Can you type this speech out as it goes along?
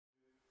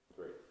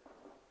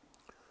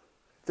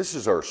This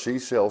is our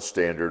C-cell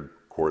standard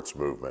quartz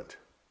movement.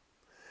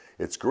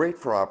 It's great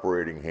for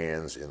operating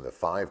hands in the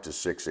 5 to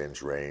 6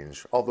 inch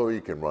range, although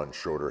you can run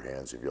shorter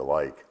hands if you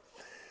like.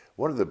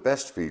 One of the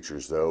best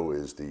features though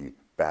is the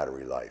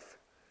battery life.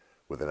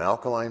 With an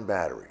alkaline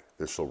battery,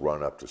 this will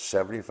run up to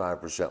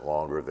 75%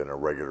 longer than a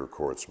regular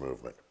quartz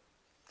movement.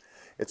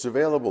 It's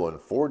available in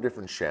 4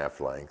 different shaft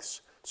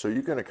lengths, so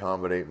you can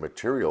accommodate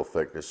material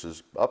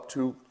thicknesses up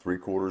to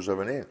 3/4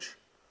 of an inch.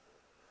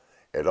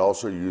 It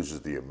also uses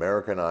the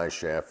American eye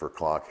shaft for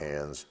clock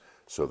hands,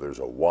 so there's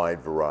a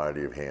wide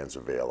variety of hands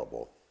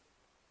available.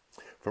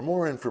 For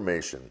more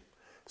information,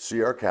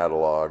 see our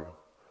catalog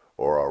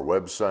or our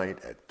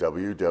website at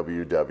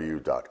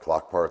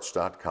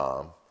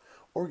www.clockparts.com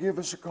or give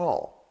us a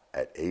call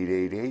at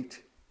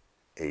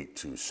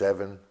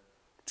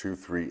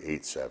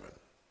 888-827-2387.